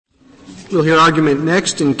We'll hear argument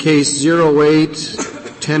next in Case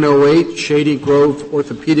 08-1008, Shady Grove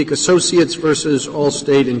Orthopedic Associates versus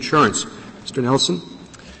Allstate Insurance. Mr. Nelson.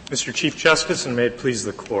 Mr. Chief Justice, and may it please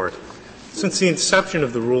the Court. Since the inception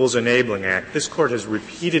of the Rules Enabling Act, this Court has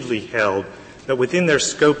repeatedly held that within their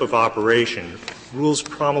scope of operation, rules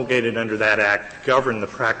promulgated under that Act govern the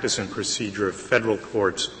practice and procedure of federal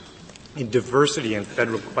courts in diversity and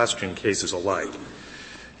federal question cases alike.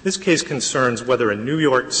 This case concerns whether a New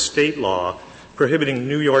York state law prohibiting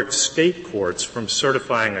New York state courts from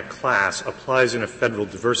certifying a class applies in a federal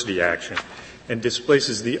diversity action and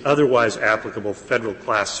displaces the otherwise applicable federal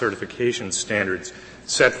class certification standards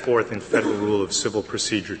set forth in Federal Rule of Civil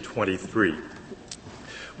Procedure 23.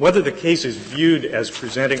 Whether the case is viewed as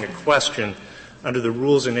presenting a question under the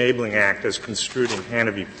Rules Enabling Act as construed in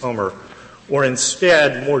Hannah v. Plummer, or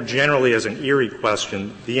instead, more generally as an Erie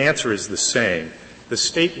question, the answer is the same. The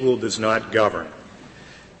state rule does not govern.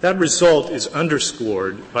 That result is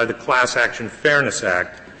underscored by the Class Action Fairness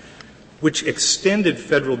Act, which extended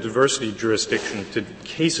federal diversity jurisdiction to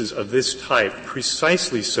cases of this type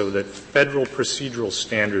precisely so that federal procedural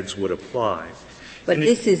standards would apply. But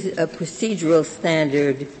this is a procedural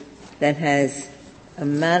standard that has a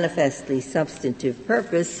manifestly substantive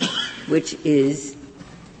purpose, which is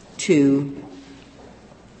to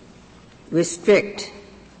restrict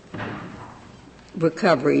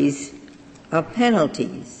recoveries of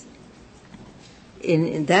penalties.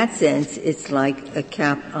 In that sense, it's like a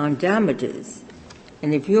cap on damages.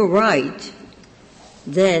 And if you're right,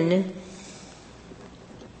 then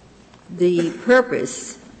the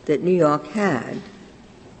purpose that New York had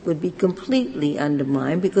would be completely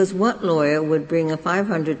undermined, because what lawyer would bring a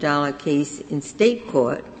 $500 case in state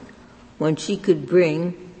court when she could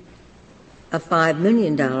bring a $5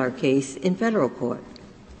 million case in federal court?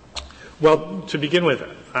 Well, to begin with,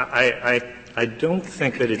 I don't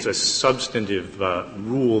think that it's a substantive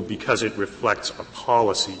rule because it reflects a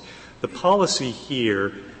policy. The policy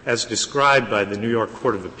here, as described by the New York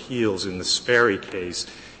Court of Appeals in the Sperry case,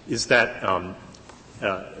 is that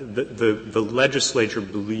the legislature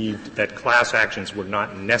believed that class actions were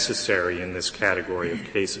not necessary in this category of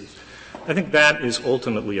cases. I think that is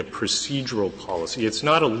ultimately a procedural policy. It's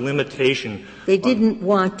not a limitation. They didn't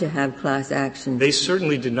want to have class actions. They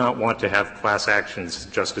certainly did not want to have class actions,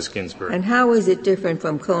 Justice Ginsburg. And how is it different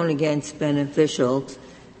from Cohen against Beneficial,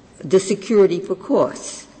 the security for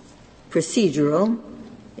costs? Procedural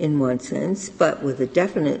in one sense, but with a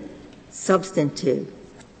definite substantive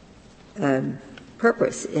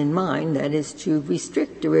purpose in mind, that is to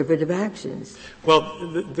restrict derivative actions. Well,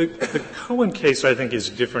 the Cohen case, I think, is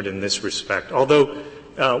different in this respect. Although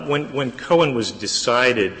when Cohen was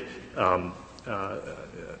decided,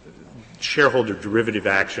 shareholder derivative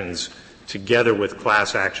actions together with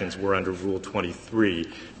class actions were under Rule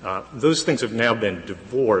 23. Those things have now been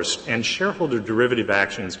divorced, and shareholder derivative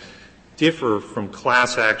actions differ from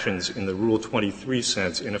class actions in the Rule 23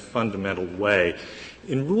 sense in a fundamental way.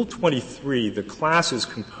 In Rule 23, the class is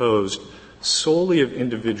composed solely of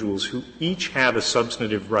individuals who each have a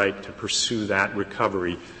substantive right to pursue that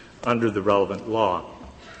recovery under the relevant law.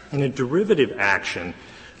 In a derivative action,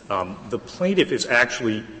 the plaintiff is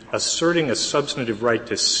actually asserting a substantive right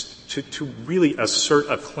to really assert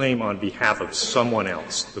a claim on behalf of someone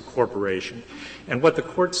else, the corporation. And what the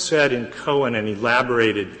Court said in Cohen and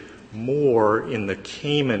elaborated more in the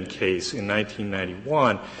Kamen case in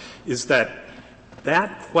 1991 is that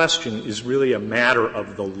question is really a matter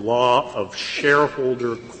of the law of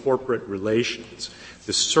shareholder-corporate relations,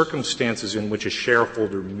 the circumstances in which a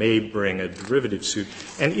shareholder may bring a derivative suit,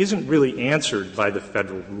 and isn't really answered by the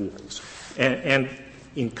federal rules. And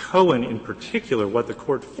in Cohen in particular, what the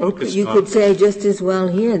Court focused on — You could say just as well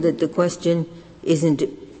here that the question isn't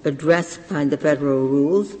addressed by the federal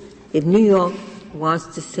rules. If New York wants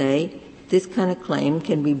to say this kind of claim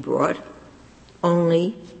can be brought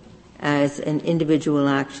only as an individual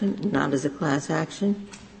action, not as a class action,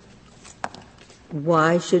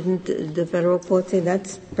 why shouldn't the federal court say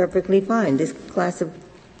that's perfectly fine? This class of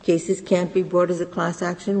cases can't be brought as a class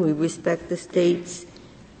action. We respect the state's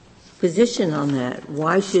position on that.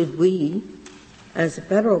 Why should we, as a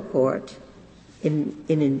federal court, in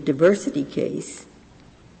a diversity case,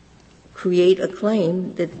 create a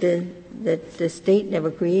claim that the state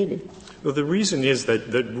never created? Well, the reason is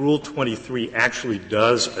that Rule 23 actually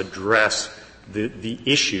does address the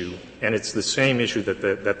issue, and it's the same issue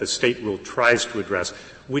that the state rule tries to address,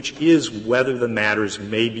 which is whether the matters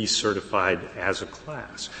may be certified as a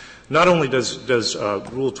class. Not only does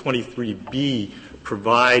Rule 23B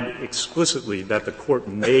provide explicitly that the court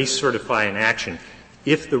may certify an action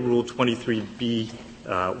if the Rule 23B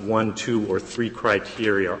 1, 2, or 3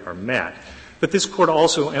 criteria are met. But this Court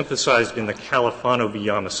also emphasized in the Califano v.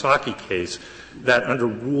 Yamasaki case that under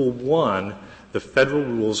Rule 1, the Federal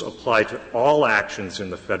rules apply to all actions in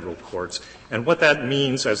the Federal courts. And what that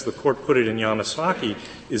means, as the Court put it in Yamasaki,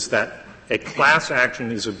 is that a class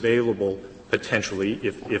action is available potentially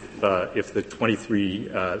if the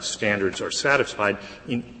 23 standards are satisfied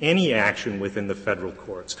in any action within the Federal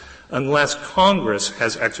courts, unless Congress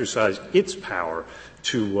has exercised its power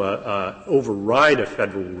to override a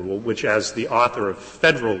Federal rule, which, as the author of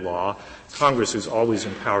Federal law, Congress is always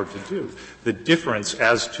empowered to do. The difference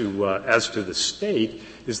as to the State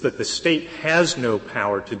is that the State has no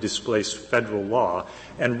power to displace Federal law,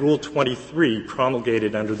 and Rule 23,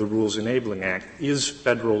 promulgated under the Rules Enabling Act, is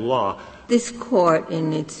Federal law. This Court,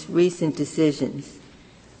 in its recent decisions,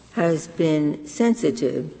 has been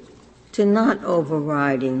sensitive to not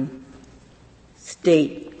overriding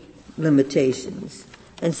State limitations,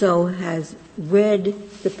 and so has read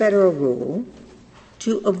the Federal rule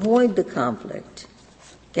to avoid the conflict.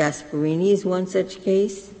 Gasparini is one such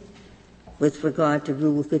case with regard to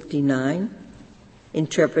Rule 59,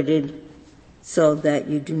 interpreted so that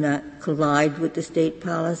you do not collide with the State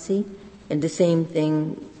policy, and the same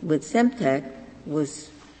thing with Semtec was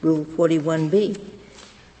Rule 41B.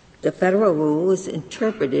 The Federal rule was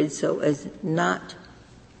interpreted so as not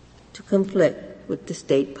to conflict with the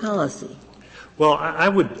State policy. Well, I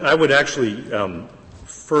would actually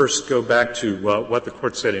first go back to what the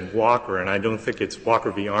Court said in Walker, and I don't think it's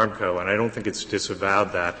Walker v. Armco, and I don't think it's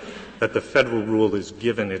disavowed that the Federal rule is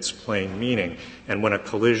given its plain meaning, and when a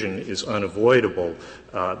collision is unavoidable,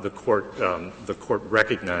 the Court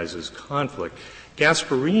recognizes conflict.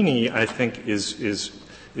 Gasparini, I think, is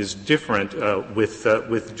different,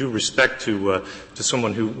 with due respect to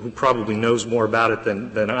someone who probably knows more about it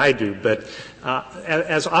than I do. But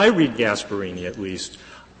as I read Gasparini, at least,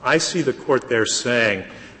 I see the Court there saying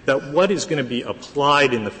that what is going to be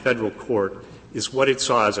applied in the Federal court is what it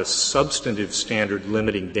saw as a substantive standard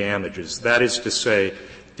limiting damages. That is to say,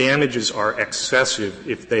 damages are excessive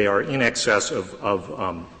if they are in excess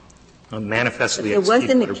of manifestly exceeded.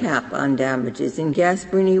 There wasn't a cap on damages. In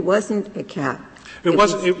Gasparini, it wasn't a cap. It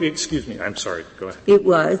wasn't. Excuse me. I'm sorry. Go ahead. It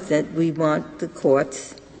was that we want the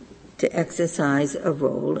courts to exercise a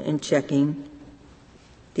role in checking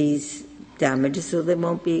these damages so they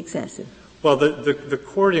won't be excessive. Well, the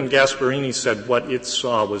Court in Gasparini said what it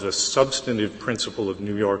saw was a substantive principle of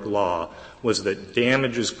New York law, was that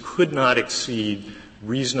damages could not exceed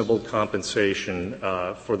reasonable compensation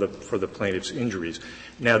for the plaintiff's injuries.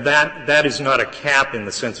 Now, that is not a cap in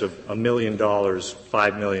the sense of $1 million,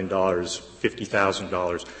 $5 million,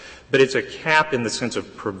 $50,000, but it's a cap in the sense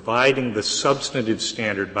of providing the substantive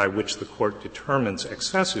standard by which the Court determines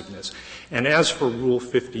excessiveness. And as for Rule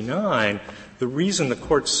 59, the reason the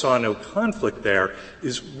Court saw no conflict there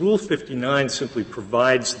is Rule 59 simply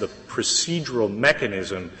provides the procedural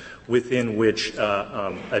mechanism within which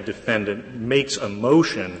a defendant makes a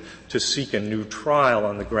motion to seek a new trial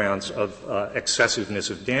on the grounds of excessiveness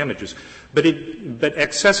of damages. But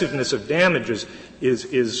excessiveness of damages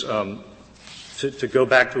is to go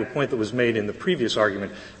back to a point that was made in the previous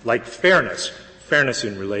argument, like fairness. Fairness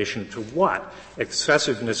in relation to what?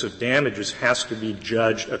 Excessiveness of damages has to be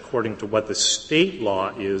judged according to what the State law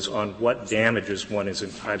is on what damages one is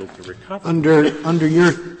entitled to recover. Under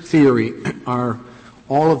your theory, are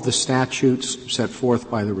all of the statutes set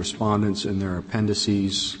forth by the respondents in their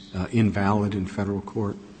appendices invalid in Federal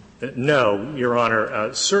court? No, Your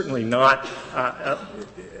Honor, certainly not,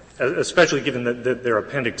 especially given that their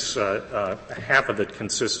appendix, half of it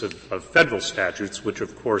consists of Federal statutes, which,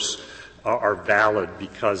 of course, are valid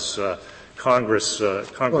because Congress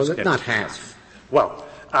well, not half. Well,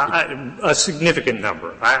 a significant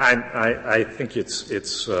number. I think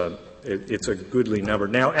it's a goodly number.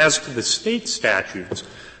 Now, as to the State statutes,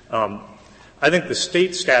 I think the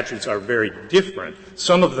State statutes are very different.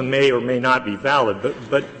 Some of them may or may not be valid,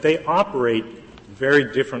 but they operate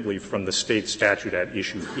very differently from the State statute at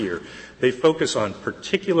issue here. They focus on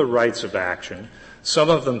particular rights of action.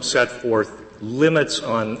 Some of them set forth limits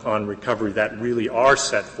on recovery that really are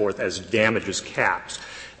set forth as damages caps.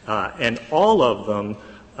 And all of them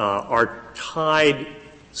are tied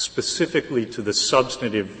specifically to the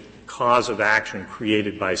substantive cause of action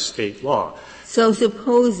created by State law. So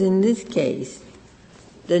suppose in this case,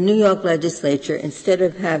 the New York legislature, instead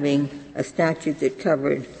of having a statute that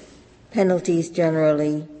covered penalties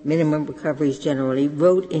generally, minimum recoveries generally,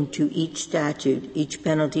 wrote into each statute, each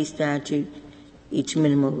penalty statute, each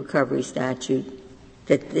minimum recovery statute,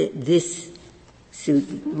 that this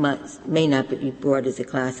suit may not be brought as a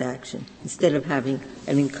class action, instead of having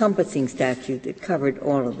an encompassing statute that covered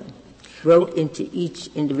all of them, wrote into each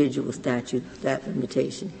individual statute that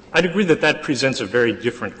limitation? I'd agree that that presents a very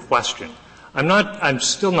different question. I'm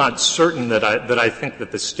still not certain that I think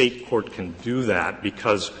that the state court can do that,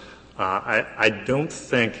 because I don't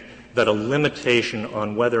think that a limitation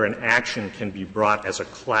on whether an action can be brought as a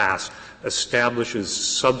class establishes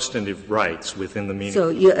substantive rights within the meaning. So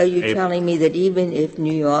are you telling me that even if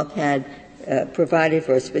New York had provided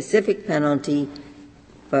for a specific penalty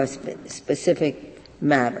for a specific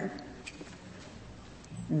matter,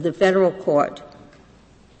 the federal court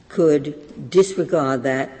could disregard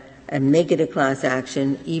that and make it a class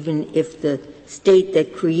action, even if the state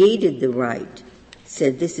that created the right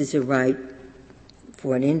said this is a right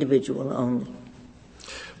for an individual only?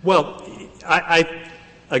 Well, I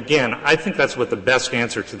think that's what the best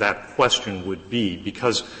answer to that question would be,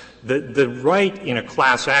 because the right in a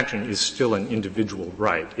class action is still an individual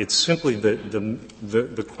right. It's simply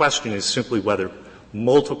the question is simply whether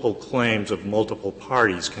multiple claims of multiple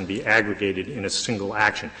parties can be aggregated in a single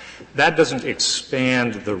action. That doesn't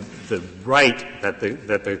expand the right that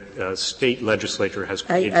the state legislature has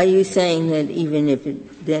created. Are you saying that even if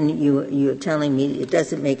then you're telling me it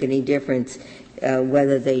doesn't make any difference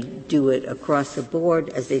whether they do it across the board,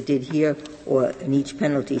 as they did here, or in each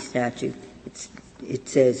penalty statute, it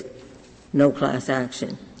says no class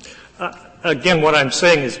action? Again, what I'm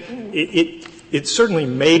saying is it certainly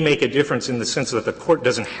may make a difference in the sense that the court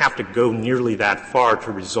doesn't have to go nearly that far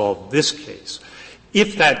to resolve this case.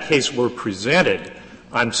 If that case were presented,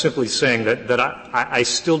 I'm simply saying that I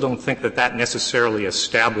still don't think that necessarily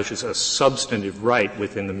establishes a substantive right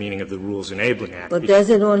within the meaning of the Rules Enabling Act. But does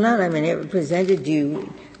it or not? I mean, it presented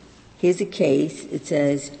you, here's a case, it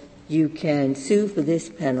says you can sue for this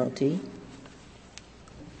penalty,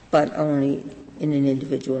 but only in an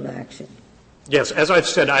individual action. Yes. As I've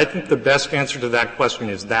said, I think the best answer to that question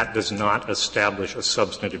is that does not establish a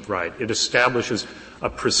substantive right. It establishes a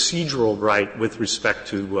procedural right with respect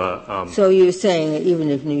to So you're saying that even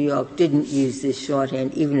if New York didn't use this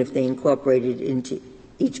shorthand, even if they incorporated it into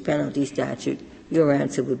each penalty statute, your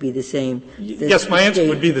answer would be the same? Yes, my answer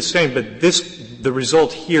would be the same, but the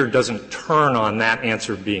result here doesn't turn on that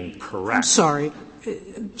answer being correct. I'm sorry.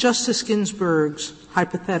 Justice Ginsburg's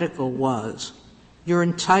hypothetical was you're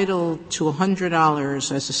entitled to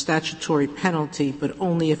 $100 as a statutory penalty, but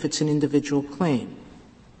only if it's an individual claim.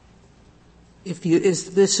 If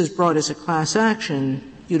this is brought as a class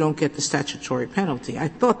action, you don't get the statutory penalty. I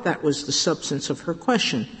thought that was the substance of her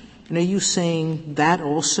question. And are you saying that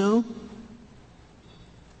also?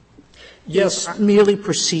 Yes. Is merely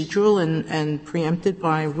procedural and preempted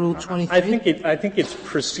by Rule 23? I think it's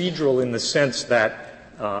procedural in the sense that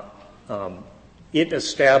it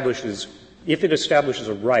establishes — if it establishes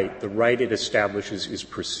a right, the right it establishes is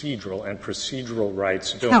procedural, and procedural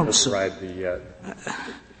rights don't override the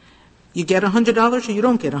You get $100 or you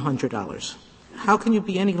don't get $100. How can you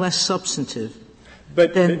be any less substantive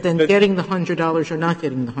than getting the $100 or not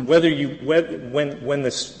getting the $100? Whether you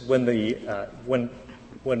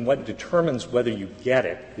when what determines whether you get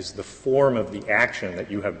it is the form of the action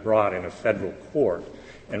that you have brought in a federal court,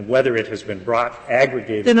 and whether it has been brought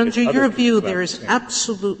aggregated. Then under your view, there is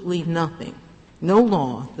absolutely nothing, no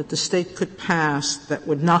law that the state could pass that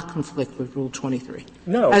would not conflict with Rule 23.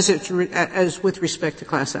 No. As with respect to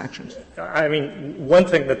class actions. I mean, one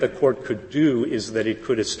thing that the court could do is that it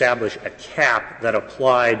could establish a cap that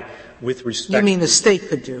applied with respect. You mean the state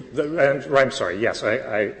could do? I'm sorry. Yes,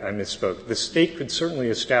 I misspoke. The state could certainly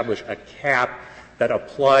establish a cap that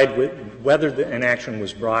applied whether an action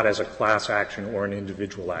was brought as a class action or an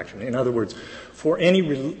individual action. In other words, for any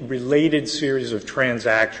related series of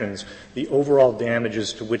transactions, the overall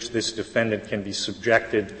damages to which this defendant can be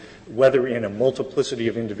subjected, whether in a multiplicity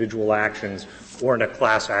of individual actions or in a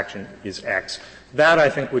class action, is X. That, I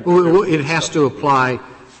think, would be — It has to apply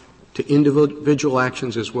to individual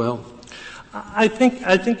actions as well? I think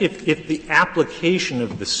if the application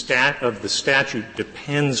of the statute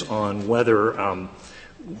depends on whether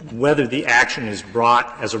the action is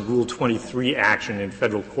brought as a Rule 23 action in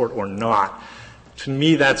federal court or not, to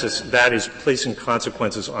me that is placing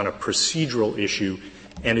consequences on a procedural issue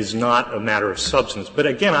and is not a matter of substance. But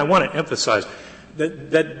again, I want to emphasize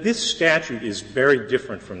that this statute is very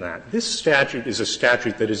different from that. This statute is a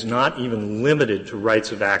statute that is not even limited to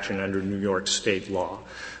rights of action under New York State law.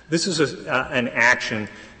 This is an action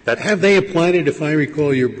that — Have they applied it? If I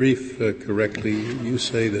recall your brief correctly, you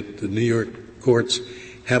say that the New York courts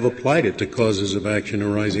have applied it to causes of action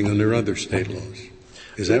arising under other state laws.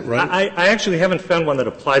 Is that right? I actually haven't found one that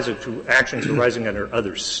applies it to actions arising under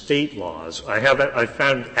other state laws. I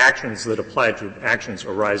found actions that apply to actions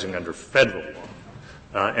arising under federal law.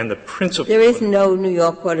 And the principle. There is no New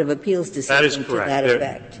York Court of Appeals decision that is correct. to that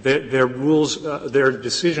effect. Their rules, their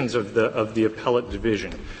decisions of the appellate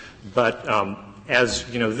division. But, as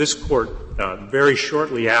you know, this court, very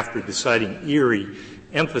shortly after deciding Erie,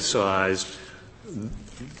 emphasized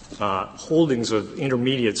holdings of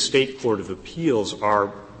intermediate state court of appeals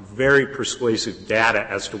are very persuasive data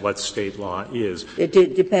as to what state law is. It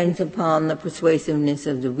depends upon the persuasiveness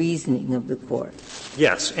of the reasoning of the court.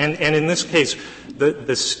 Yes, and in this case,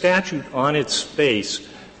 the statute on its face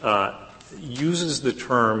uses the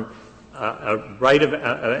term a right of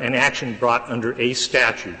an action brought under a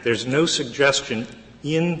statute. There's no suggestion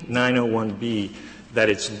in 901B that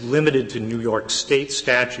it's limited to New York State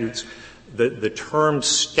statutes. The term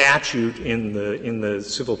statute in the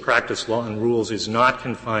civil practice law and rules is not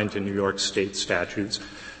confined to New York State statutes.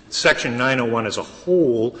 Section 901 as a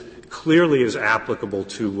whole clearly is applicable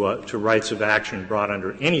to rights of action brought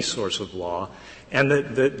under any source of law, and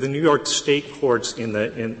the New York State courts in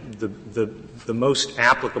the most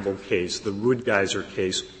applicable case, the Rudgeiser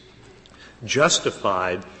case,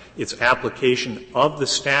 justified its application of the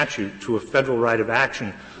statute to a federal right of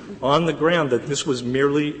action on the ground that this was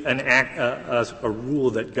merely a rule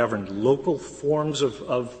that governed local forms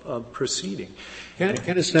of proceeding.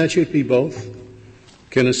 Can a statute be both?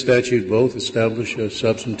 Can a statute both establish a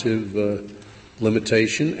substantive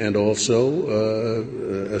limitation and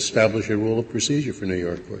also establish a rule of procedure for New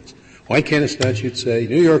York courts? Why can't a statute say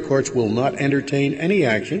New York courts will not entertain any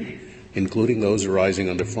action, including those arising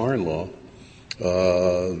under foreign law,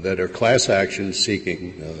 that are class actions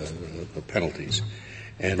seeking penalties?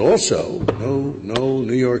 And also, no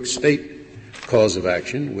New York State cause of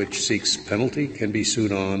action which seeks penalty can be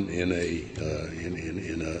sued on in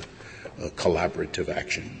a collaborative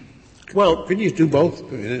action. Well, could you do both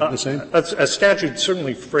in the same? A statute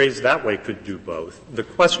certainly phrased that way could do both. The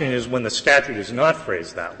question is when the statute is not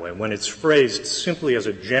phrased that way, when it's phrased simply as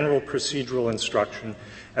a general procedural instruction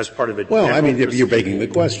as part of a well, general I mean, procedure. you're begging the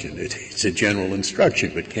question. It's a general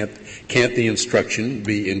instruction, but can't the instruction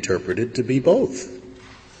be interpreted to be both?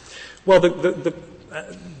 Well,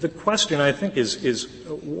 the question, I think, is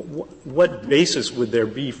what basis would there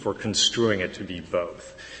be for construing it to be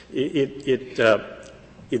both?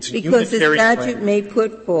 It's because the statute claim. may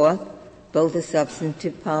put forth both a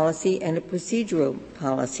substantive policy and a procedural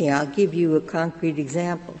policy. I'll give you a concrete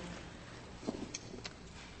example.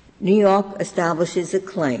 New York establishes a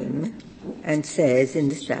claim and says in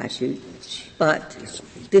the statute, but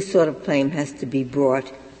this sort of claim has to be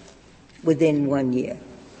brought within 1 year.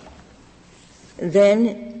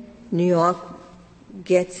 Then New York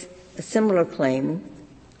gets a similar claim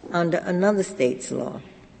under another state's law,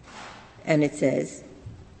 and it says,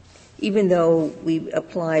 even though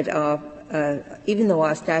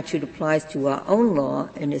our statute applies to our own law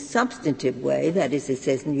in a substantive way, that is, it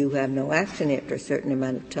says you have no action after a certain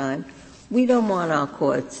amount of time, we don't want our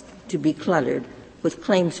courts to be cluttered with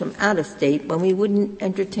claims from out of state when we wouldn't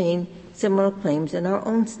entertain similar claims in our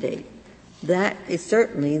own state. That is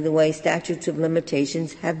certainly the way statutes of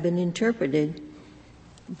limitations have been interpreted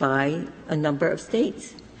by a number of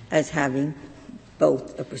states as having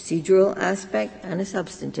both a procedural aspect and a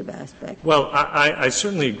substantive aspect. Well, I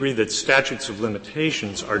certainly agree that statutes of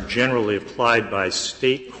limitations are generally applied by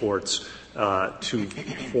state courts to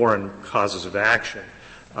foreign causes of action.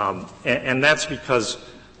 And that's because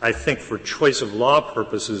I think for choice of law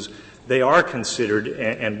purposes, they are considered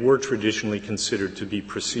and were traditionally considered to be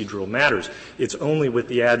procedural matters. It's only with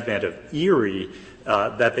the advent of Erie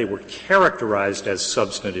that they were characterized as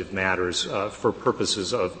substantive matters for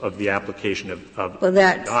purposes of the application of well,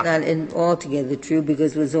 that's not altogether true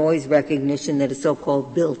because there was always recognition that a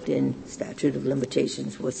so-called built-in statute of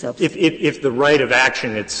limitations was substantive. If the right of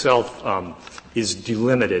action itself is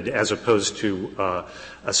delimited as opposed to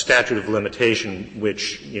a statute of limitation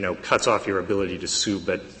which, cuts off your ability to sue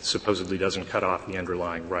but supposedly doesn't cut off the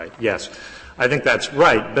underlying right. Yes, I think that's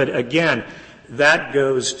right. But again, that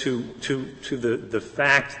goes to the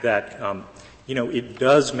fact that, it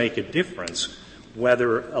does make a difference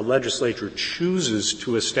whether a legislature chooses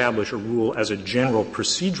to establish a rule as a general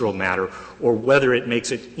procedural matter or whether it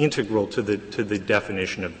makes it integral to the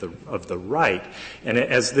definition of the right. And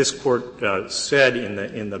as this court said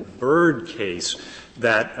in the Byrd case,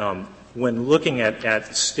 that when looking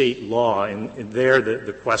at state law, and there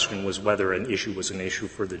the question was whether an issue was an issue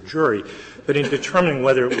for the jury, but in determining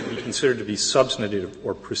whether it would be considered to be substantive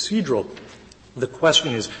or procedural, The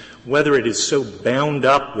question is whether it is so bound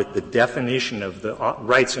up with the definition of the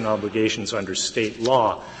rights and obligations under state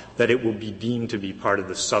law that it will be deemed to be part of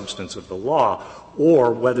the substance of the law,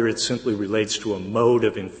 or whether it simply relates to a mode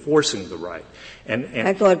of enforcing the right. And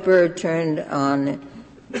I thought Byrd turned on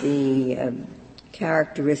the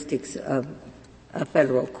characteristics of a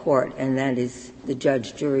federal court, and that is the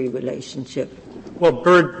judge-jury relationship. Well,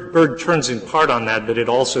 Byrd turns in part on that, but it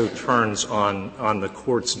also turns on the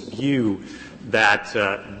court's view that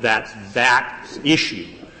that issue,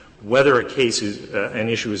 whether a case is an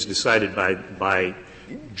issue is decided by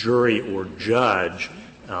jury or judge,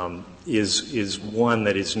 is one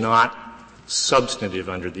that is not substantive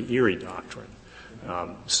under the Erie Doctrine.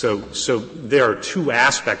 So there are two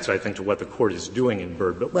aspects, I think, to what the Court is doing in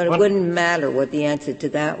Byrd. But it wouldn't matter what the answer to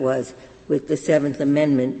that was with the Seventh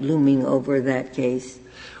Amendment looming over that case.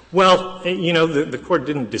 Well, the Court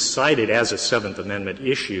didn't decide it as a Seventh Amendment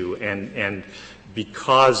issue, and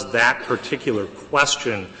because that particular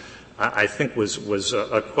question, I think, was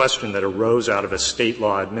a question that arose out of a state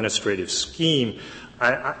law administrative scheme,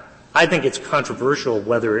 I think it's controversial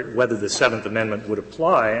whether the Seventh Amendment would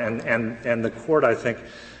apply, and the Court, I think,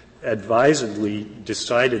 advisedly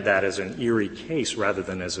decided that as an Erie case rather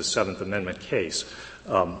than as a Seventh Amendment case.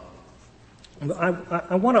 I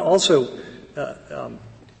want to also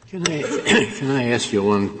Can I ask you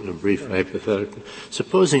one brief hypothetical?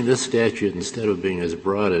 Supposing this statute, instead of being as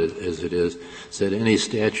broad as it is, said any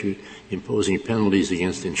statute imposing penalties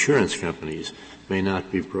against insurance companies may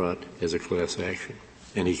not be brought as a class action.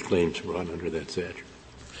 Any claims brought under that statute?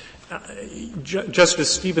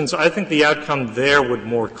 Justice Stevens, I think the outcome there would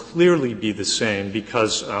more clearly be the same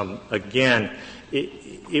because, again,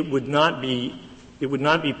 it would not be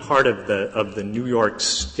part of the New York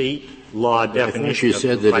State law definition. I think you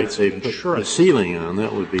said that if they put a ceiling on,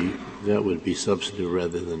 that would be substantive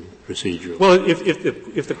rather than procedural. Well,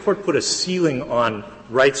 if the Court put a ceiling on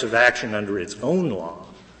rights of action under its own law,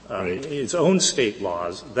 right. Its own state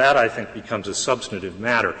laws, that I think becomes a substantive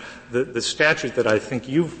matter. The statute that I think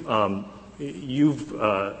you've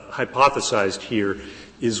hypothesized here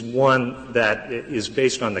is one that is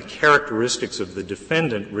based on the characteristics of the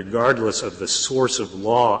defendant regardless of the source of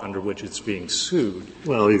law under which it's being sued.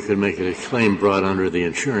 Well, you could make it a claim brought under the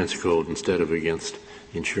insurance code instead of against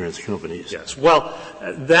insurance companies. Yes. Well,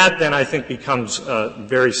 that then I think becomes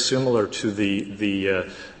very similar to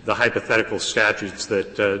the hypothetical statutes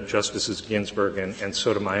that Justices Ginsburg and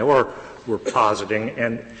Sotomayor were positing,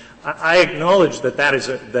 and I acknowledge that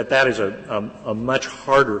is a much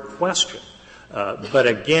harder question. But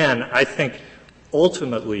again, I think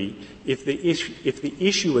ultimately, if the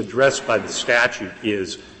issue addressed by the statute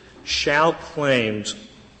is shall claims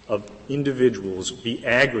of individuals be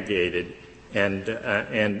aggregated and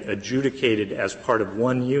adjudicated as part of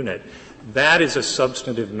one unit, that is a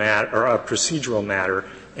substantive matter or a procedural matter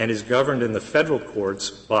and is governed in the federal courts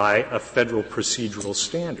by a federal procedural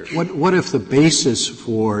standard. What if the basis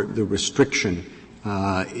for the restriction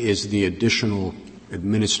is the additional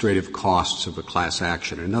administrative costs of a class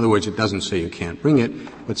action? In other words, it doesn't say you can't bring it,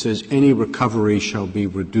 but says any recovery shall be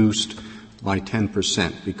reduced by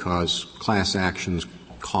 10% because class actions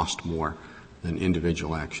cost more than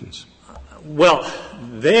individual actions. Well,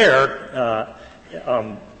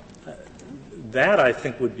 that I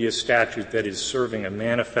think would be a statute that is serving a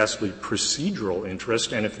manifestly procedural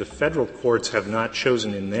interest, and if the federal courts have not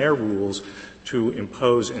chosen in their rules to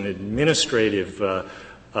impose an administrative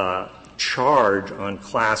charge on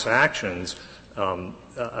class actions,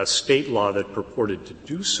 a state law that purported to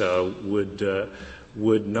do so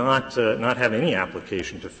would not have any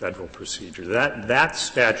application to federal procedure. That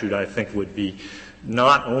statute, I think, would be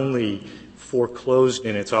not only foreclosed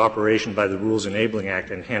in its operation by the Rules Enabling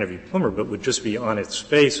Act and Hannah v. Plummer, but would just be on its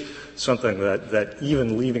face something that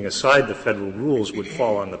even leaving aside the federal rules would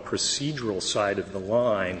fall on the procedural side of the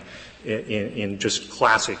line in just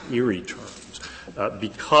classic Erie terms,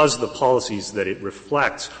 because the policies that it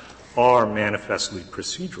reflects are manifestly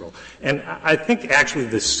procedural. And I think actually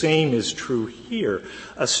the same is true here.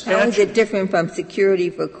 How is it different from security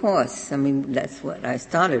for costs? I mean, that's what I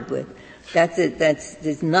started with.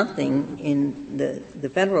 There's nothing in the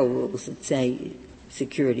federal rules that say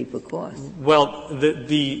security for costs. Well,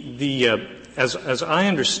 as I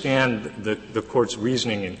understand the Court's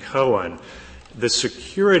reasoning in Cohen, the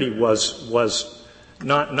security was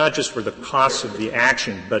not just for the costs of the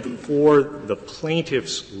action, but for the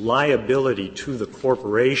plaintiff's liability to the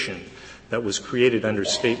corporation that was created under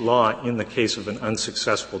state law in the case of an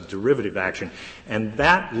unsuccessful derivative action. And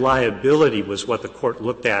that liability was what the Court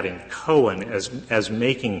looked at in Cohen as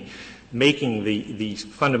making the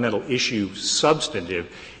fundamental issue substantive.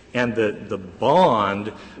 And the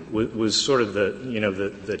bond was sort of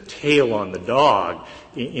the tail on the dog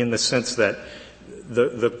in the sense that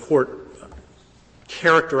the court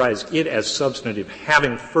characterized it as substantive,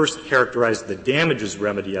 having first characterized the damages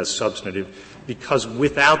remedy as substantive, because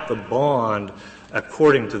without the bond,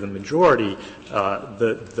 according to the majority,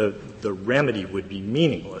 the remedy would be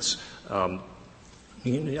meaningless.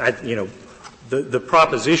 The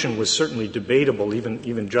proposition was certainly debatable,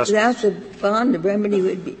 even Justice. Without the bond, the remedy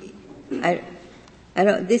would be.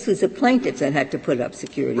 This was the plaintiff that had to put up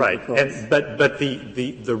security. Right. But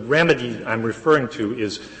the remedy I'm referring to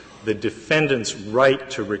is the defendant's right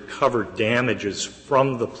to recover damages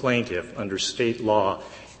from the plaintiff under state law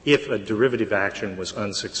if a derivative action was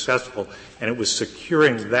unsuccessful, and it was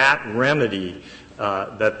securing that remedy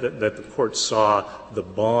that the court saw the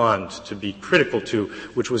bond to be critical to,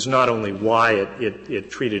 which was not only why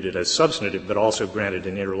it treated it as substantive, but also granted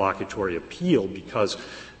an interlocutory appeal, because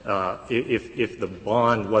if the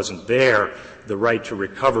bond wasn't there, the right to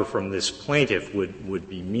recover from this plaintiff would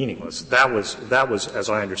be meaningless. That was, as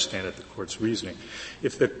I understand it, the Court's reasoning.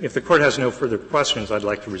 If the Court has no further questions, I'd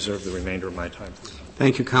like to reserve the remainder of my time.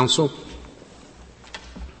 Thank you, counsel.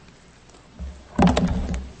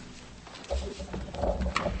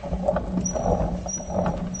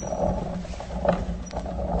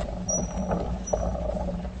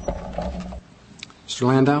 Mr.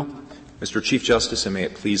 Landau. Mr. Chief Justice, and may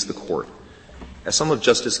it please the Court. As some of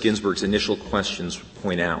Justice Ginsburg's initial questions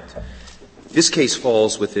point out, this case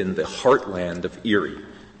falls within the heartland of Erie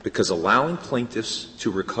because allowing plaintiffs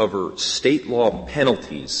to recover state law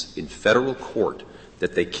penalties in federal court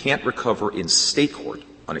that they can't recover in state court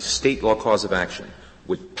on a state law cause of action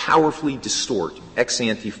would powerfully distort ex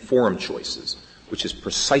ante forum choices, which is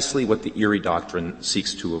precisely what the Erie Doctrine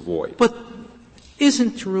seeks to avoid. But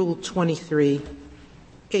isn't Rule 23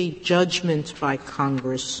 a judgment by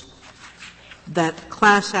Congress that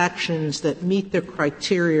class actions that meet the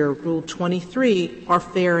criteria of Rule 23 are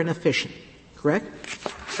fair and efficient, correct?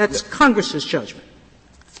 That's Congress's judgment.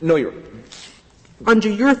 No, Your Honor. Under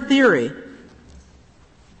your theory,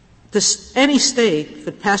 does any state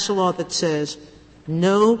that pass a law that says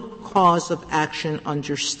no cause of action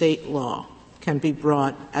under state law can be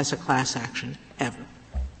brought as a class action ever?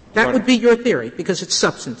 That would be your theory, because it's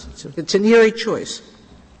substantive. It's an Erie choice.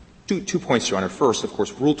 Two points, Your Honor. First, of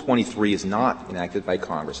course, Rule 23 is not enacted by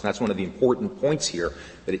Congress, and that's one of the important points here,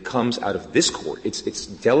 that it comes out of this Court. It's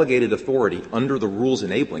delegated authority under the Rules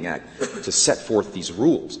Enabling Act to set forth these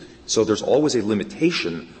rules. So there's always a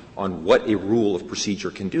limitation on what a rule of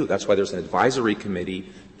procedure can do. That's why there's an advisory committee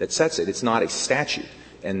that sets it. It's not a statute.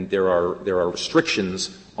 And there are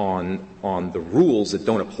restrictions on the rules that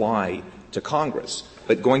don't apply to Congress.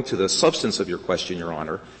 But going to the substance of your question, Your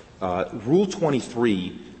Honor, Rule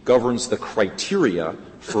 23 governs the criteria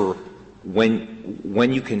for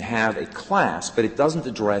when you can have a class, but it doesn't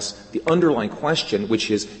address the underlying question, which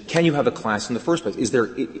is, can you have a class in the first place? Is there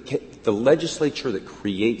the legislature that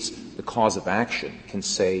creates the cause of action can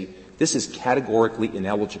say this is categorically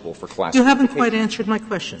ineligible for class. You haven't quite answered my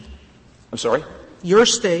question. I'm sorry? Your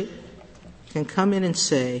state can come in and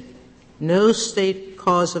say no state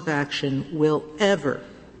cause of action will ever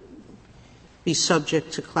be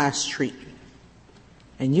subject to class treatment.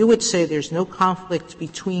 And you would say there's no conflict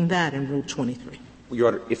between that and Rule 23. Well, Your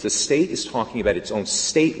Honor, if the state is talking about its own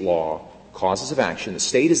state law causes of action, the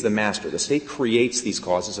state is the master. The state creates these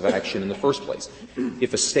causes of action in the first place.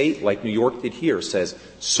 If a state, like New York did here, says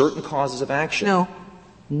certain causes of action.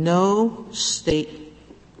 No state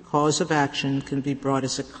cause of action can be brought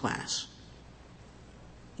as a class.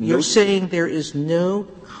 You're saying there is no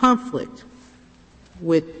conflict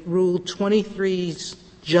with Rule 23's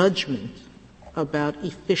judgment about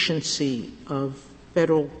efficiency of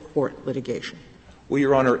federal court litigation? Well,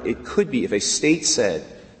 Your Honor, it could be if a state said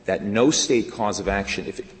that no state cause of action,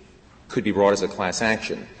 if it could be brought as a class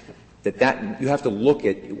action, that you have to look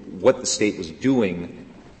at what the state was doing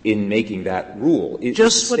in making that rule.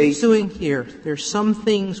 Just what it's doing here. There's some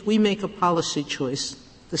things we make a policy choice,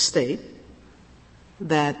 the state,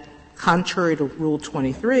 that contrary to Rule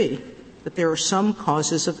 23, that there are some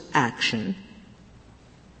causes of action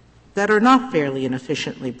that are not fairly and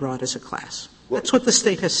efficiently brought as a class. That's what the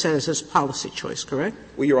state has said as its policy choice, correct?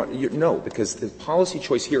 Well, Your Honor, no, because the policy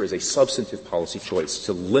choice here is a substantive policy choice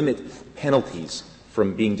to limit penalties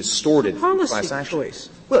from being distorted through class action. Choice.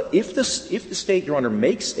 Well, if the state, Your Honor,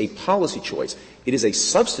 makes a policy choice, it is a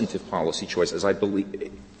substantive policy choice, as I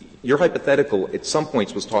believe. Your hypothetical at some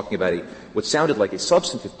points was talking about what sounded like a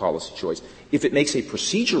substantive policy choice. If it makes a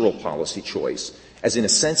procedural policy choice, as in a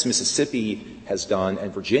sense Mississippi has done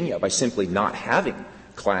and Virginia by simply not having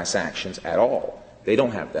class actions at all, They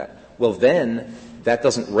don't have that. Well, then that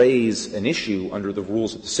doesn't raise an issue under the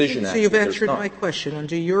Rules of Decision Act. So you've answered my question.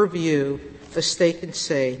 Under your view, the state can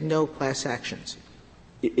say no class actions.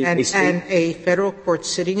 And a federal court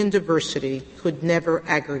sitting in diversity could never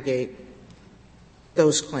aggregate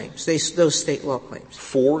those claims, those state law claims.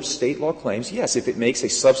 For state law claims, yes, if it makes a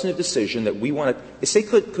substantive decision that we want to — the state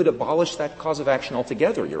could abolish that cause of action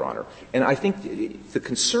altogether, Your Honor. And I think the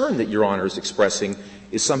concern that Your Honor is expressing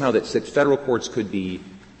is somehow that federal courts could be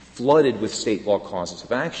flooded with state law causes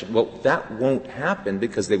of action. Well, that won't happen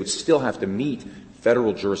because they would still have to meet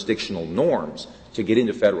federal jurisdictional norms to get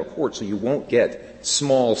into federal court, so you won't get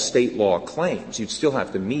small state law claims. You'd still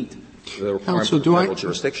have to meet the requirements of federal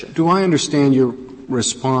jurisdiction. Do I understand your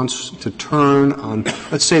response to turn on,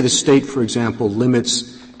 let's say the state, for example,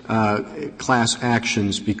 limits class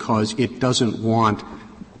actions because it doesn't want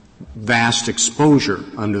vast exposure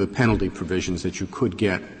under the penalty provisions that you could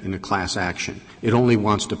get in a class action. It only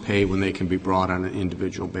wants to pay when they can be brought on an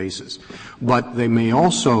individual basis. But they may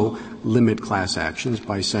also limit class actions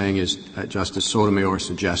by saying, as Justice Sotomayor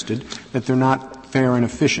suggested, that they're not fair and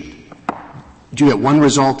efficient. Do you get one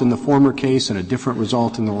result in the former case and a different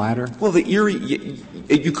result in the latter? Well, the Erie —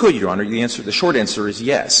 you could, Your Honor. The short answer is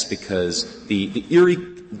yes, because the Erie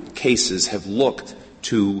cases have looked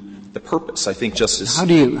to the purpose. I think Justice — How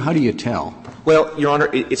do you tell? Well, Your Honor,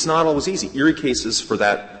 it's not always easy. Erie cases, for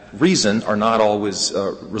that reason, are not always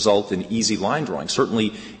result in easy line drawing.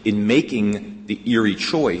 Certainly, in making the Erie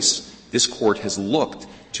choice, this Court has looked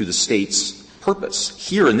to the State's purpose.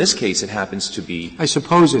 Here, in this case, it happens to be — I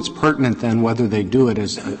suppose it's pertinent, then, whether they do it,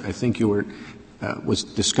 as I think you were was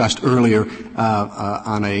discussed earlier,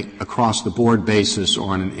 on a across-the-board basis or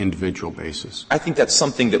on an individual basis. I think that's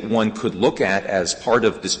something that one could look at as part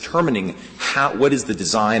of determining what is the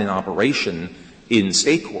design and operation in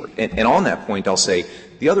state court. And on that point, I'll say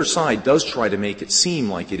the other side does try to make it seem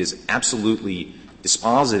like it is absolutely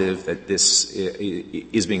dispositive that this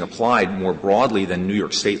is being applied more broadly than New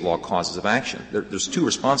York state law causes of action. There's two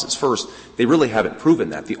responses. First, they really haven't proven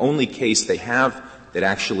that. The only case they have that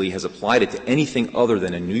actually has applied it to anything other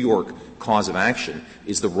than a New York cause of action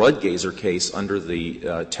is the Rudgazer case under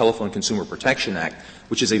the Telephone Consumer Protection Act,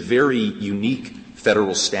 which is a very unique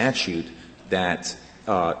federal statute that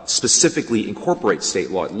specifically incorporates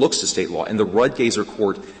state law. It looks to state law. And the Rudgazer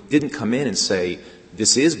court didn't come in and say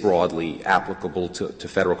this is broadly applicable to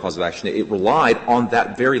federal cause of action. It relied on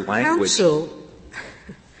that very language. Counsel,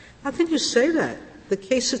 how can you say that? The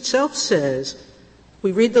case itself says,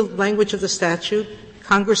 we read the language of the statute,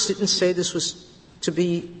 Congress didn't say this was to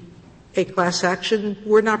be a class action,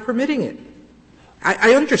 we're not permitting it.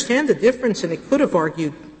 I understand the difference, and it could have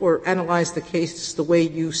argued or analyzed the case the way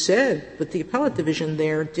you said, but the appellate division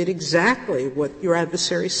there did exactly what your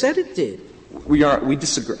adversary said it did. We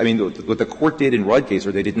disagree. I mean, what the court did in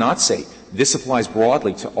Rudgazer, they did not say this applies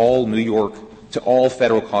broadly to all New York, to all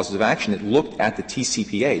federal causes of action. It looked at the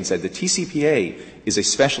TCPA and said the TCPA is a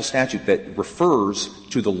special statute that refers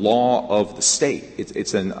to the law of the state.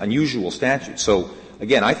 It's an unusual statute. So,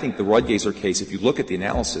 again, I think the Rudgazer case, if you look at the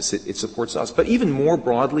analysis, it supports us. But even more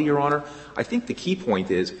broadly, Your Honor, I think the key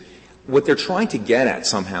point is what they're trying to get at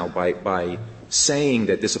somehow by saying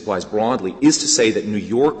that this applies broadly is to say that New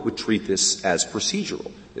York would treat this as procedural.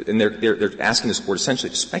 And they're asking this Court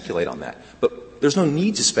essentially to speculate on that. But there's no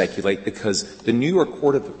need to speculate because the New York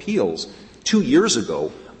Court of Appeals 2 years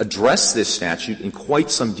ago addressed this statute in quite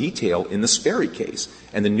some detail in the Sperry case.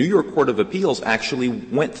 And the New York Court of Appeals actually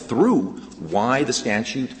went through why the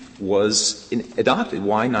statute was adopted,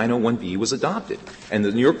 why 901B was adopted. And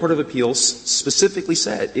the New York Court of Appeals specifically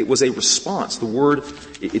said it was a response. The word,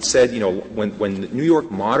 it said, when New York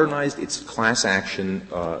modernized its class action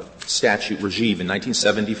statute regime in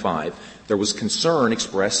 1975, there was concern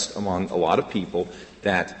expressed among a lot of people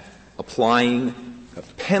that applying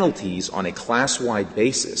penalties on a class-wide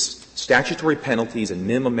basis, statutory penalties and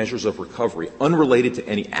minimum measures of recovery unrelated to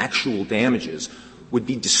any actual damages would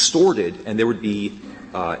be distorted and there would be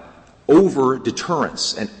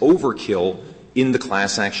over-deterrence and overkill in the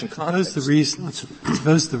class action context.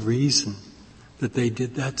 Suppose the reason that they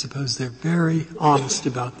did that, suppose they're very honest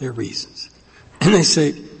about their reasons. And they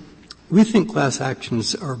say, we think class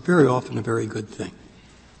actions are very often a very good thing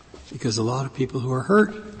because a lot of people who are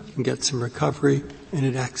hurt can get some recovery and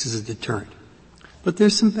it acts as a deterrent. But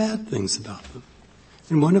there's some bad things about them.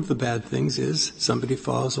 And one of the bad things is somebody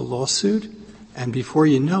files a lawsuit and before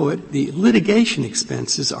you know it, the litigation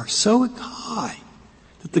expenses are so high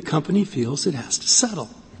that the company feels it has to settle.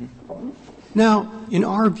 Now, in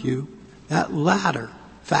our view, that latter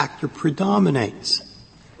factor predominates.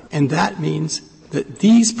 And that means that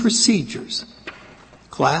these procedures,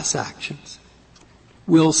 class actions,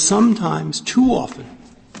 will sometimes, too often,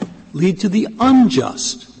 lead to the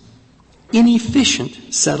unjust,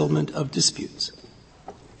 inefficient settlement of disputes.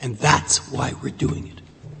 And that's why we're doing it.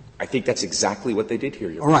 I think that's exactly what they did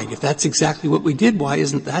here. All right. If that's exactly what we did, why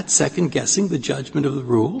isn't that second-guessing the judgment of the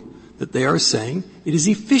rule that they are saying it is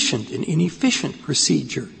efficient, an inefficient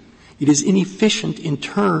procedure? It is inefficient in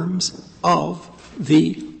terms of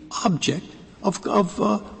the object of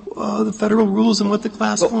the federal rules and what the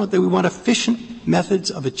class want. That we want efficient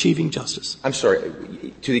methods of achieving justice. I'm sorry.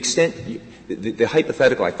 To the extent the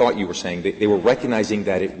hypothetical, I thought you were saying they were recognizing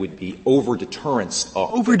that it would be over-deterrence.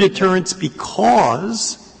 Over-deterrence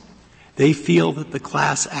because they feel that the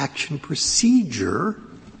class action procedure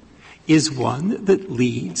is one that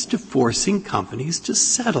leads to forcing companies to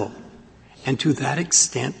settle. And to that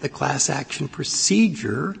extent, the class action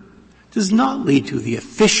procedure does not lead to the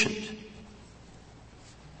efficient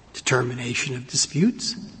determination of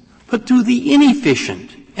disputes, but to the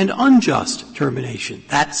inefficient and unjust termination.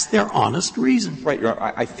 That's their honest reason. Right.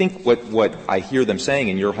 I think what I hear them saying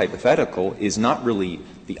in your hypothetical is not really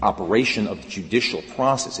the operation of the judicial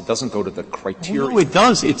process. It doesn't go to the criteria. No, it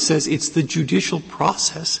does. It says it's the judicial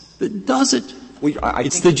process that does it. Well,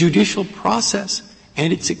 it's the judicial process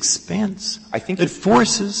and its expense that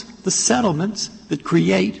forces the settlements that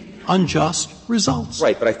create unjust results.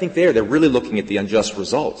 Right, but I think they're really looking at the unjust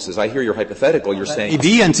results. As I hear your hypothetical, you're saying —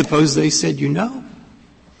 Maybe, and suppose they said,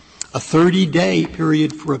 a 30-day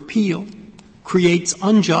period for appeal creates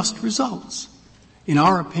unjust results, in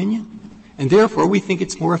our opinion. And therefore, we think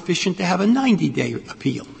it's more efficient to have a 90-day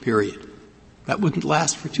appeal period. That wouldn't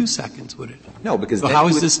last for 2 seconds, would it? No, because so how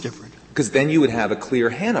is this different? Because then you would have a clear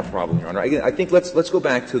HANA problem, Your Honor. I think let's go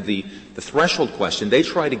back to the threshold question. They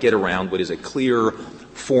try to get around what is a clear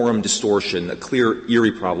forum distortion, a clear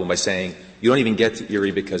Erie problem by saying you don't even get to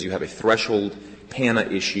Erie because you have a threshold HANA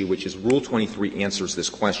issue, which is Rule 23 answers this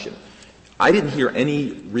question. I didn't hear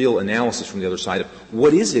any real analysis from the other side of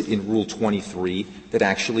what is it in Rule 23 that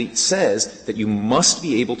actually says that you must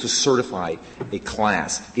be able to certify a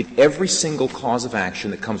class in every single cause of action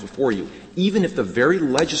that comes before you, even if the very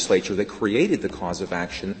legislature that created the cause of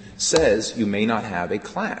action says you may not have a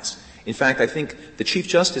class. In fact, I think the Chief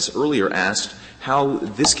Justice earlier asked how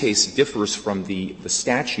this case differs from the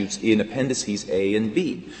statutes in Appendices A and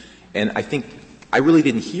B. And I really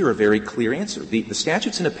didn't hear a very clear answer. The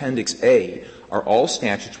statutes in Appendix A are all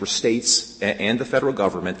statutes where states and the federal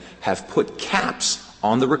government have put caps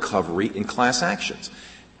on the recovery in class actions.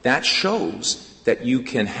 That shows that you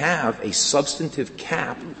can have a substantive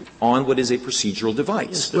cap on what is a procedural device.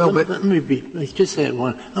 Yes, well, but let me just add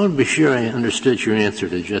one. I want to be sure I understood your answer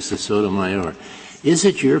to Justice Sotomayor. Is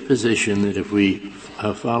it your position that if we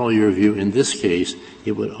follow your view in this case,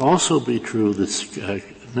 it would also be true that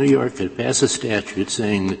New York could pass a statute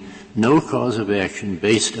saying that no cause of action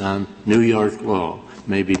based on New York law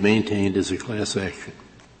may be maintained as a class action?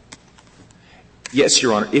 Yes,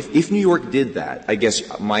 Your Honor. If New York did that, I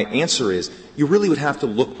guess my answer is you really would have to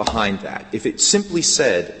look behind that. If it simply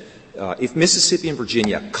said, if Mississippi and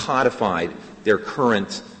Virginia codified their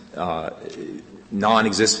current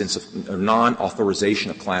non-existence of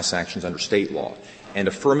non-authorization of class actions under state law and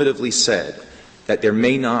affirmatively said that there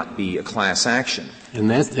may not be a class action. And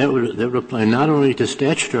that would apply not only to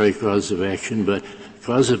statutory cause of action, but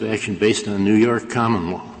cause of action based on New York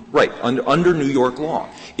common law. Right, under New York law.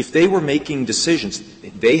 If they were making decisions,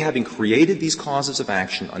 they having created these causes of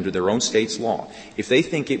action under their own state's law, if they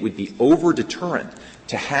think it would be over-deterrent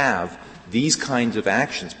to have these kinds of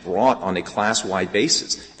actions brought on a class-wide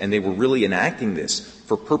basis, and they were really enacting this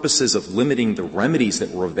for purposes of limiting the remedies that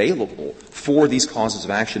were available for these causes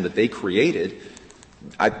of action that they created,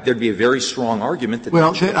 there'd be a very strong argument that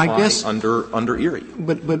that should apply under Erie.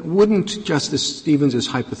 But wouldn't Justice Stevens's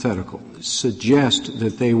hypothetical suggest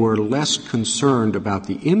that they were less concerned about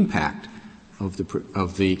the impact of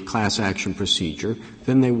the class action procedure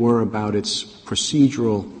than they were about its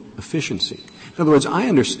procedural efficiency? In other words, I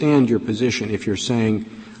understand your position if you're saying,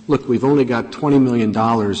 look, we've only got $20 million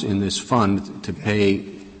in this fund to pay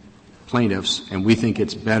plaintiffs, and we think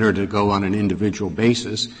it's better to go on an individual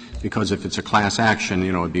basis because if it's a class action,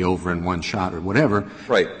 it'd be over in one shot or whatever.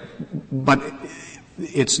 Right. But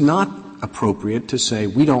it's not appropriate to say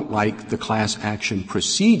we don't like the class action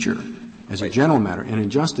procedure as a general matter. And in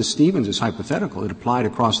Justice Stevens's hypothetical, it applied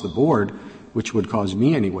across the board, which would cause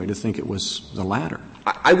me anyway to think it was the latter.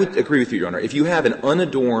 I would agree with you, Your Honor. If you have an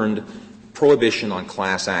unadorned prohibition on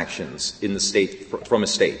class actions in the state, from a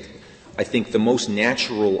state, I think the most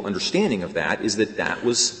natural understanding of that is that that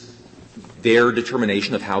was their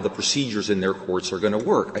determination of how the procedures in their courts are going to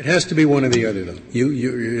work. It has to be one or the other, though.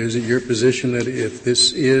 Is it your position that if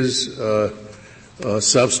this is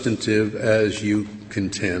substantive as you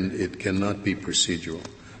contend. It cannot be procedural.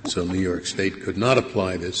 So New York State could not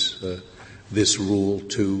apply this rule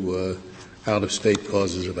to out-of-state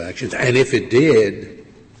causes of action. And if it did,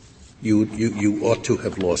 you ought to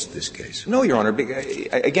have lost this case. No, Your Honor.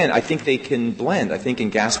 Again, I think they can blend. I think in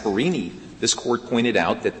Gasparini, this Court pointed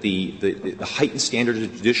out that the heightened standard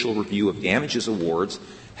of judicial review of damages awards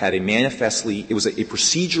had it was a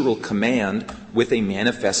procedural command with a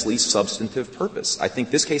manifestly substantive purpose. I think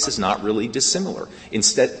this case is not really dissimilar.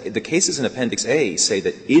 Instead, the cases in Appendix A say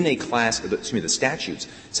that the statutes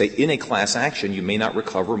say in a class action you may not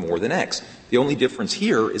recover more than X. The only difference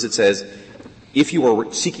here is it says if you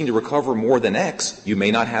are seeking to recover more than X, you may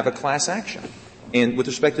not have a class action. And with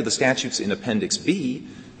respect to the statutes in Appendix B,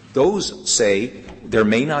 those say there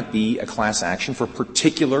may not be a class action for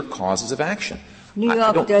particular causes of action. New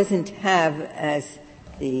York doesn't have, as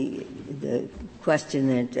the question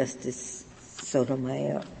that Justice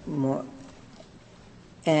Sotomayor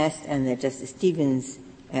asked and that Justice Stevens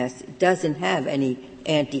asked, doesn't have any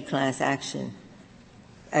anti-class action.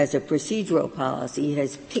 As a procedural policy, it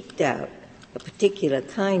has picked out a particular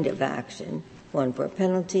kind of action, one for a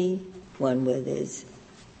penalty, one where there's,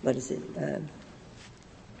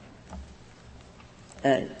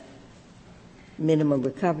 minimum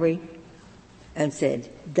recovery, and said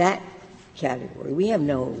that category, we're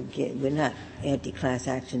not anti-class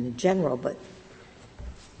action in general, but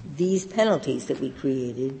these penalties that we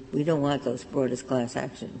created, we don't want those brought as class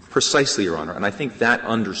actions. Precisely, Your Honor. And I think that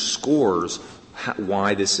underscores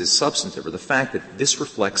why this is substantive, or the fact that this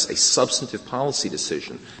reflects a substantive policy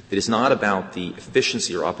decision that is not about the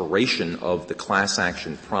efficiency or operation of the class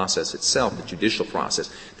action process itself, the judicial process.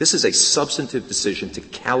 This is a substantive decision to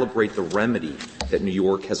calibrate the remedy that New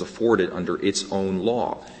York has afforded under its own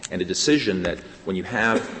law, and a decision that when you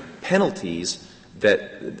have penalties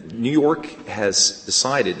that New York has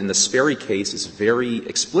decided, and the Sperry case is very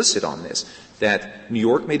explicit on this, that New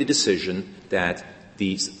York made a decision that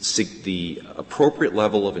the appropriate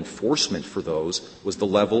level of enforcement for those was the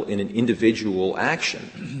level in an individual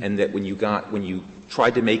action, and that when you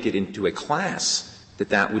tried to make it into a class,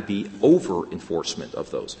 that would be over-enforcement of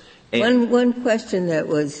those. And one question that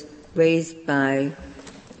was raised by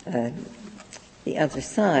the other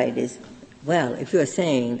side is, well, if you're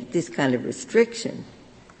saying this kind of restriction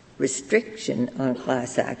on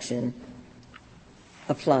class action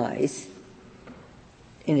applies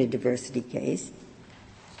in a diversity case,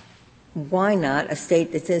 why not a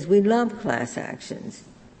state that says we love class actions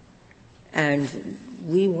and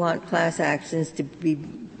we want class actions to be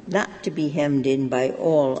not to be hemmed in by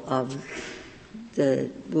all of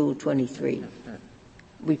the Rule 23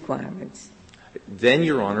 requirements? Then,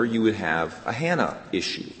 Your Honor, you would have a Hannah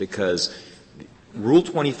issue, because Rule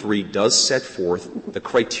 23 does set forth the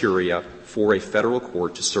criteria for a federal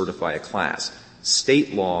court to certify a class.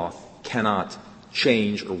 State law cannot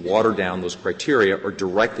change or water down those criteria or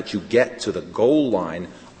direct that you get to the goal line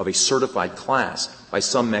of a certified class by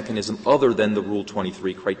some mechanism other than the Rule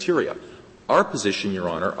 23 criteria. Our position, Your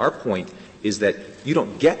Honor, our point is that you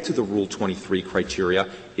don't get to the Rule 23 criteria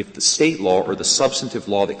if the state law or the substantive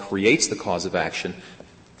law that creates the cause of action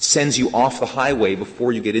sends you off the highway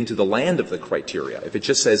before you get into the land of the criteria. If it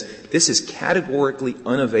just says this is categorically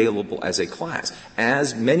unavailable as a class,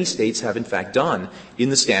 as many states have in fact done in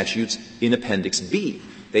the statutes in Appendix B.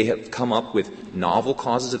 They have come up with novel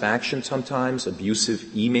causes of action sometimes,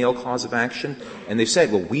 abusive email cause of action, and they've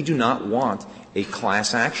said, well, we do not want a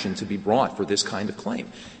class action to be brought for this kind of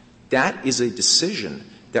claim. That is a decision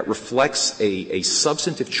that reflects a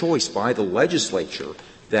substantive choice by the legislature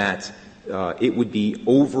that it would be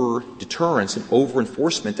over-deterrence and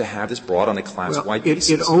over-enforcement to have this brought on a class-wide basis.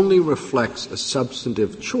 It only reflects a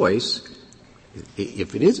substantive choice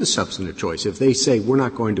if it is a substantive choice. If they say we're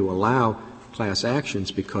not going to allow class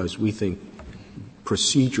actions because we think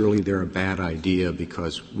procedurally they're a bad idea,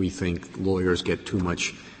 because we think lawyers get too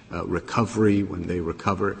much recovery when they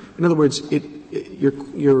recover. In other words,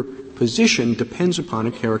 your position depends upon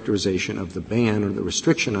a characterization of the ban or the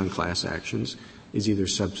restriction on class actions is either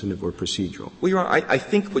substantive or procedural. Well, Your Honor, I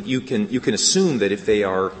think what you can assume that if they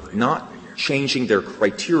are not changing their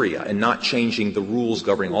criteria and not changing the rules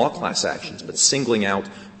governing all class actions, but singling out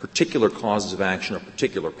particular causes of action or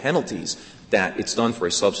particular penalties, that it's done for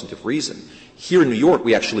a substantive reason. Here in New York,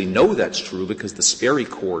 we actually know that's true because the Sperry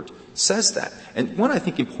Court says that. And one, I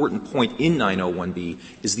think, important point in 901B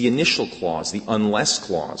is the initial clause, the unless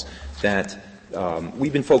clause, that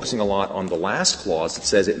we've been focusing a lot on the last clause that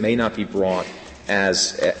says it may not be brought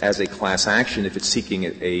as a class action if it's seeking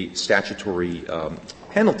a statutory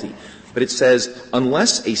penalty. But it says,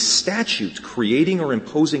 unless a statute creating or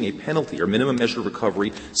imposing a penalty or minimum measure of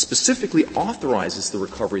recovery specifically authorizes the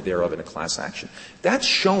recovery thereof in a class action. That's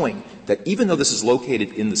showing that even though this is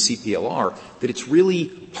located in the CPLR, that it's really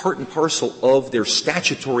part and parcel of their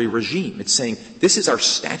statutory regime. It's saying this is our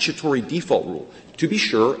statutory default rule. To be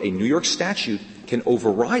sure, a New York statute can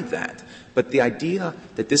override that. But the idea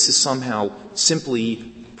that this is somehow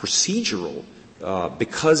simply procedural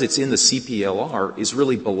because it's in the CPLR is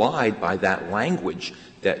really belied by that language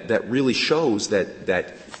that really shows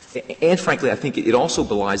that and frankly, I think it also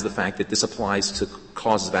belies the fact that this applies to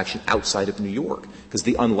causes of action outside of New York, because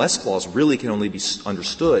the unless clause really can only be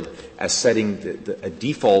understood as setting a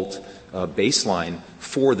default baseline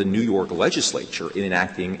for the New York legislature in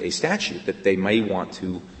enacting a statute that they may want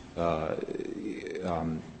to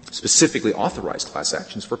specifically authorize class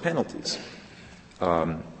actions for penalties.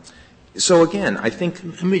 So again, I think —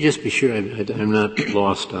 Let me just be sure I'm not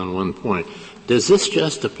lost on one point. Does this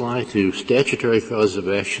just apply to statutory cause of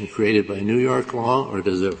action created by New York law, or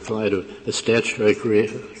does it apply to a statutory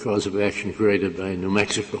cause of action created by New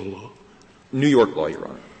Mexico law? New York law, Your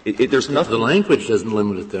Honor. There's nothing. The language doesn't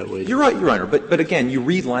limit it that way. You're right, Your Honor. But again, you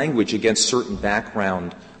read language against certain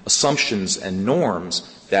background assumptions and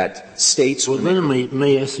norms that states — Well, then I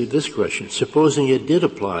may ask you this question. Supposing it did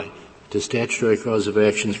apply to statutory cause of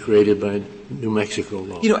actions created by New Mexico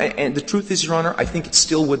law. You know, and the truth is, Your Honor, I think it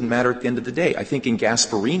still wouldn't matter at the end of the day. I think in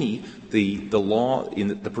Gasparini, the law,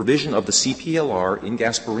 in the provision of the CPLR in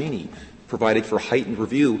Gasparini provided for heightened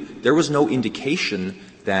review, there was no indication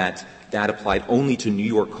that that applied only to New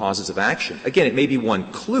York causes of action. Again, it may be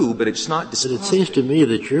one clue, but it's not dispositive. But it seems to me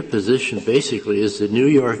that your position basically is that New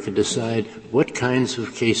York can decide what kinds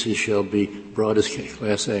of cases shall be brought as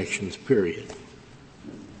class actions, period.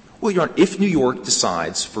 Well, Your Honor, if New York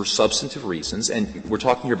decides for substantive reasons, and we're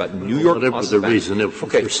talking here about New York causes of action. Whatever the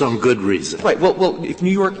reason, for some good reason. Right. Well, if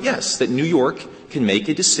New York, yes, that New York can make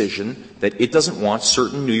a decision that it doesn't want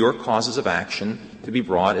certain New York causes of action to be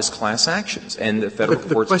brought as class actions. And the federal courts —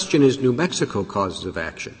 the question is New Mexico causes of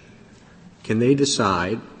action. Can they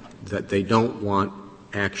decide that they don't want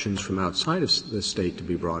actions from outside of the state to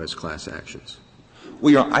be brought as class actions?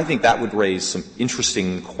 Well, Your Honor, I think that would raise some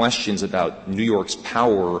interesting questions about New York's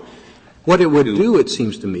power. What it would do, it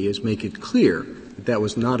seems to me, is make it clear that that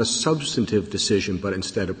was not a substantive decision, but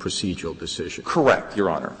instead a procedural decision. Correct, Your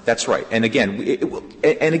Honor. That's right. And again, but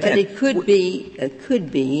it could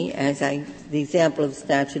be, as the example of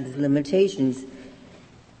statute of limitations,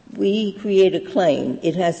 we create a claim.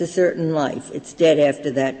 It has a certain life. It's dead after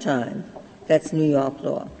that time. That's New York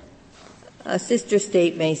law. A sister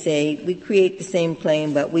state may say, we create the same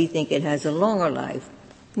claim, but we think it has a longer life.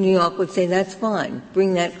 New York would say, that's fine.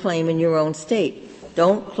 Bring that claim in your own state.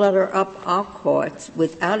 Don't clutter up our courts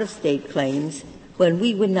with out-of-state claims when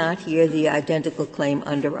we would not hear the identical claim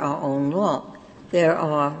under our own law. There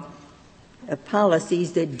are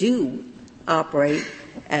policies that do operate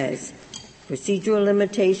as procedural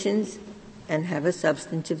limitations and have a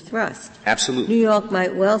substantive thrust. Absolutely. New York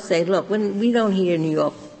might well say, look, when we don't hear New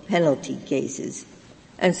York penalty cases,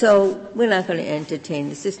 and so we're not going to entertain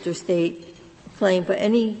the sister state claim for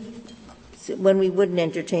any — when we wouldn't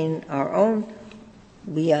entertain our own,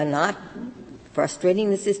 we are not frustrating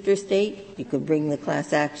the sister state. You could bring the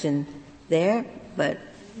class action there, but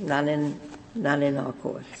not in our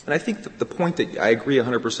courts. And I think the point that — I agree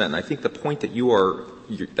 100%. And I think the point that you are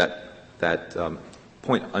 — that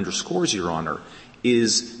point underscores, Your Honor,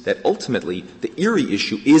 is that ultimately the Erie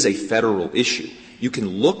issue is a federal issue. You can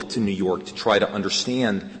look to New York to try to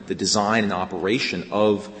understand the design and operation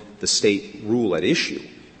of the state rule at issue.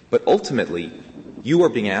 But ultimately, you are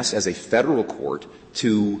being asked as a federal court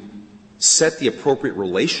to set the appropriate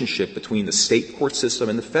relationship between the state court system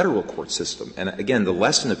and the federal court system. And again, the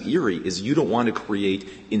lesson of Erie is you don't want to create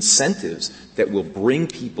incentives that will bring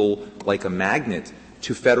people like a magnet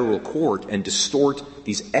to federal court and distort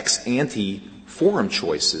these ex ante forum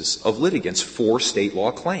choices of litigants for state law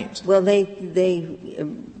claims. Well, they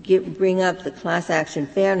bring up the Class Action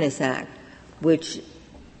Fairness Act, which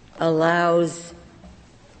allows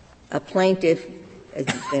a plaintiff,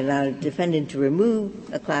 allow a defendant to remove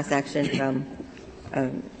a class action from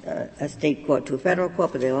a state court to a federal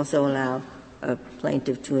court, but they also allow a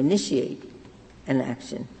plaintiff to initiate an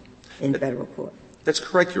action in federal court. That's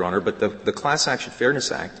correct, Your Honor, but the Class Action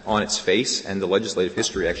Fairness Act on its face, and the legislative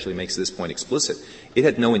history actually makes this point explicit, it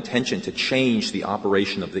had no intention to change the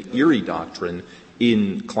operation of the Erie doctrine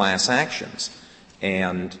in class actions.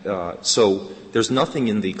 And so there's nothing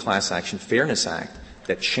in the Class Action Fairness Act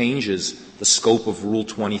that changes the scope of Rule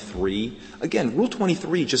 23. Again, Rule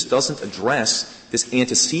 23 just doesn't address this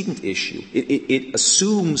antecedent issue. It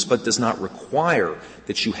assumes but does not require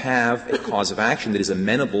that you have a cause of action that is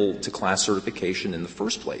amenable to class certification in the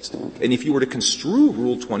first place. And if you were to construe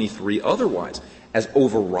Rule 23 otherwise, as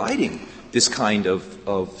overriding this kind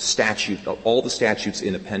of statute, all the statutes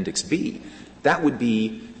in Appendix B, that would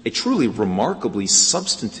be a truly remarkably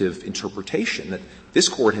substantive interpretation that this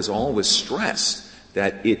Court has always stressed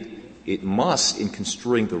that it must, in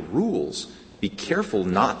construing the rules, be careful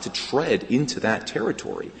not to tread into that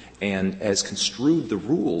territory and has construed the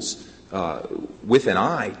rules with an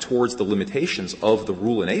eye towards the limitations of the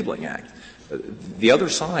Rule Enabling Act. The other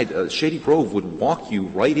side, Shady Grove, would walk you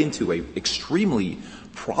right into a extremely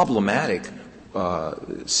problematic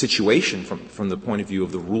situation from the point of view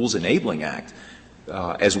of the Rules Enabling Act,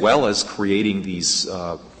 as well as creating these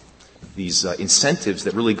incentives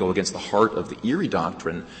that really go against the heart of the Erie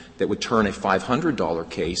Doctrine that would turn a $500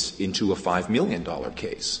 case into a $5 million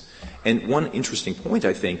case. And one interesting point,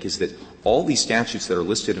 I think, is that all these statutes that are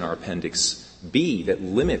listed in our Appendix B that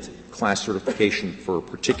limit class certification for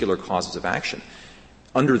particular causes of action,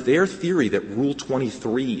 under their theory that Rule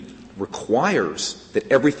 23 requires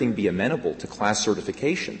that everything be amenable to class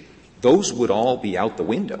certification, those would all be out the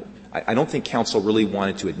window. I don't think counsel really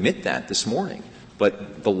wanted to admit that this morning.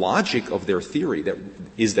 But the logic of their theory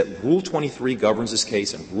is that Rule 23 governs this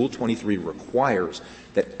case and Rule 23 requires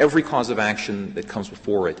that every cause of action that comes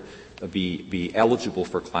before it be eligible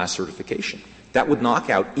for class certification. That would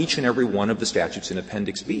knock out each and every one of the statutes in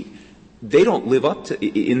Appendix B. They don't live up to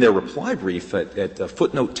 — in their reply brief at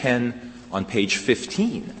footnote 10 on page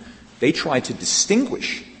 15, they try to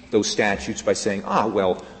distinguish those statutes by saying,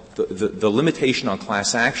 well, the limitation on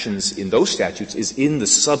class actions in those statutes is in the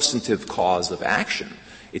substantive cause of action.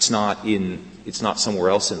 It's not somewhere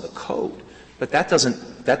else in the code. But that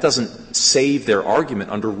doesn't save their argument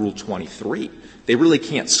under Rule 23. They really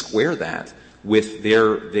can't square that with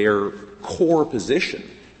their core position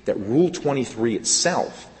that Rule 23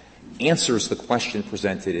 itself answers the question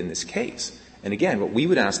presented in this case. And again, what we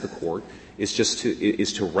would ask the Court is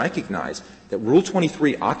to recognize that Rule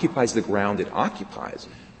 23 occupies the ground it occupies,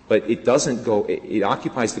 but it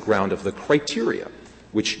occupies the ground of the criteria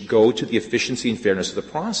which go to the efficiency and fairness of the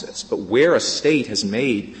process. But where a State has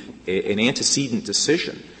made an antecedent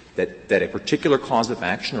decision that a particular cause of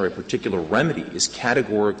action or a particular remedy is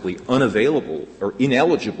categorically unavailable or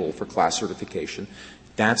ineligible for class certification,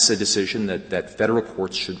 that's a decision that Federal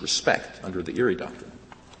courts should respect under the Erie Doctrine.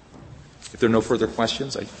 If there are no further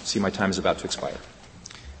questions, I see my time is about to expire.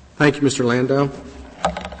 Thank you, Mr. Landau.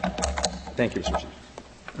 Thank you, Mr. Chief.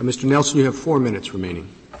 Mr. Nelson, you have 4 minutes remaining.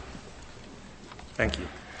 Thank you.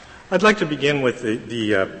 I'd like to begin with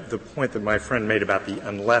the point that my friend made about the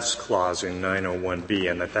unless clause in 901B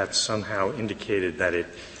and that somehow indicated that it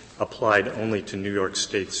applied only to New York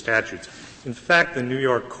State statutes. In fact, the New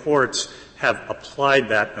York courts have applied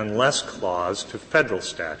that unless clause to Federal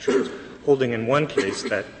statutes, holding in one case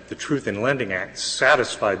that the Truth in Lending Act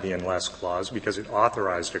satisfied the unless clause because it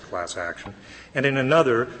authorized a class action, and in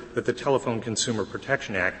another that the Telephone Consumer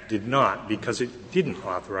Protection Act did not because it didn't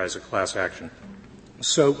authorize a class action.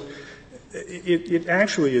 So it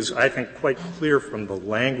actually is, I think, quite clear from the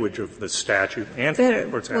language of the statute and the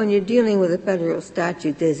court's action. When you're dealing with a Federal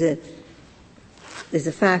statute, there's a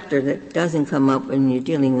factor that doesn't come up when you're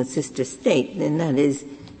dealing with sister state, and that is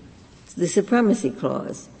the supremacy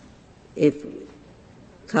clause. If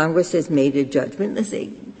Congress has made a judgment, let's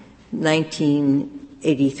say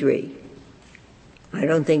 1983, I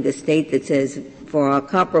don't think a state that says for our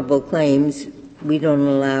comparable claims we don't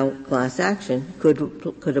allow class action could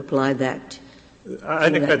apply that. I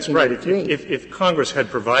think that's right. If Congress had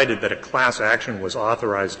provided that a class action was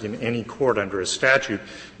authorized in any court under a statute,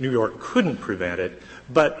 New York couldn't prevent it.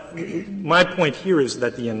 But my point here is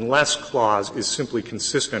that the unless clause is simply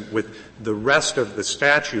consistent with the rest of the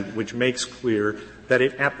statute, which makes clear that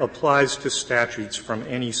it applies to statutes from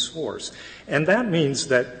any source. And that means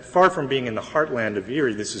that far from being in the heartland of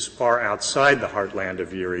Erie, this is far outside the heartland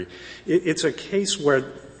of Erie. It's a case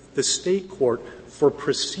where the State court for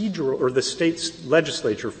procedural or the State's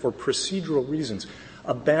legislature for procedural reasons,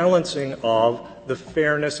 a balancing of the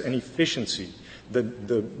fairness and efficiency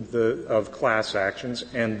of class actions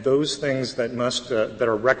and those things that that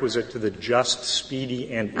are requisite to the just,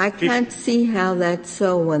 speedy, and efficient. I can't see how that's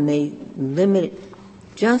so when they limit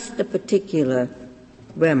just a particular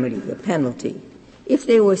remedy, the penalty. If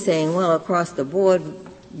they were saying, well, across the board,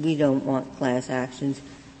 we don't want class actions,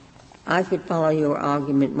 I could follow your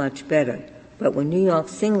argument much better. But when New York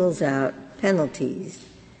singles out penalties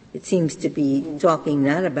it seems to be talking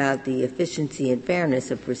not about the efficiency and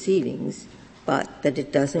fairness of proceedings, but that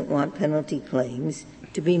it doesn't want penalty claims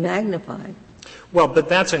to be magnified. Well, but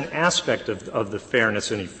that's an aspect of the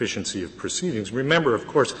fairness and efficiency of proceedings. Remember, of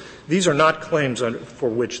course, these are not claims for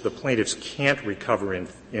which the plaintiffs can't recover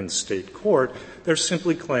in state court. They're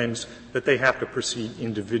simply claims that they have to proceed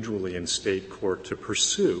individually in state court to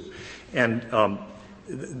pursue. And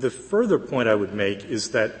the further point I would make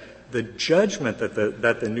is that the judgment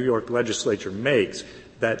that the New York legislature makes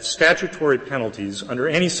that statutory penalties under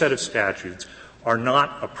any set of statutes are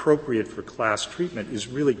not appropriate for class treatment is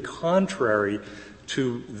really contrary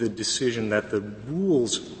to the decision that the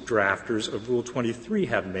rules drafters of Rule 23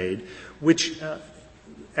 have made, which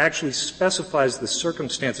actually specifies the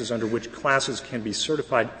circumstances under which classes can be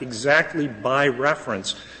certified exactly by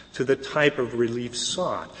reference to the type of relief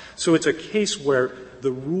sought. So it's a case where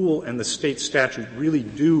the rule and the state statute really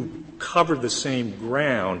do cover the same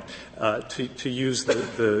ground, to use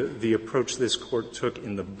the approach this Court took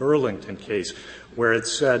in the Burlington case, where it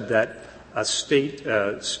said that a state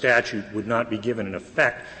statute would not be given an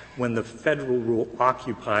effect when the federal rule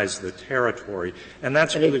occupies the territory. And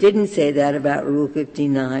that's really — But it didn't say that about Rule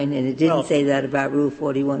 59, and it didn't say that about Rule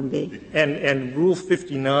 41B. And Rule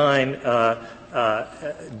 59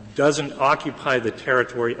 doesn't occupy the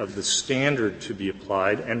territory of the standard to be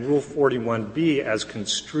applied, and Rule 41B, as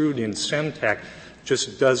construed in Semtec,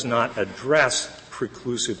 just does not address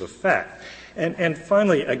preclusive effect. And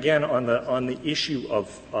finally, again, on the issue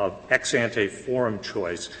of ex ante forum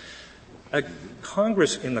choice,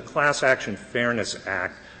 Congress in the Class Action Fairness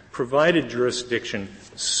Act provided jurisdiction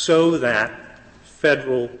so that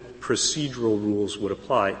federal procedural rules would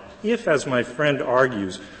apply. If, as my friend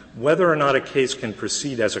argues, whether or not a case can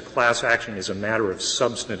proceed as a class action is a matter of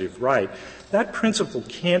substantive right, that principle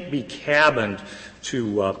can't be cabined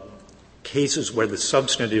to cases where the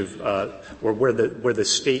substantive or where the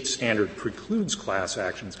state standard precludes class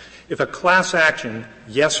actions. If a class action,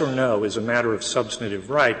 yes or no, is a matter of substantive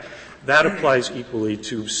right, that applies equally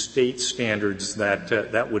to state standards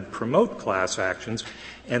that would promote class actions.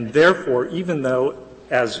 And therefore, even though,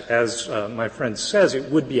 as my friend says,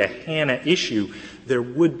 it would be a HANA issue, there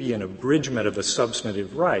would be an abridgment of a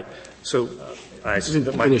substantive right. So I see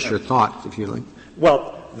that my finish your thought, if you like.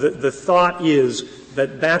 Well, the thought is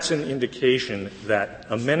that that's an indication that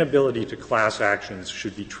amenability to class actions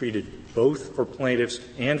should be treated both for plaintiffs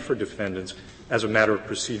and for defendants as a matter of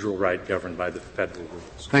procedural right governed by the federal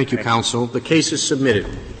rules. Thank you, counsel. The case is submitted.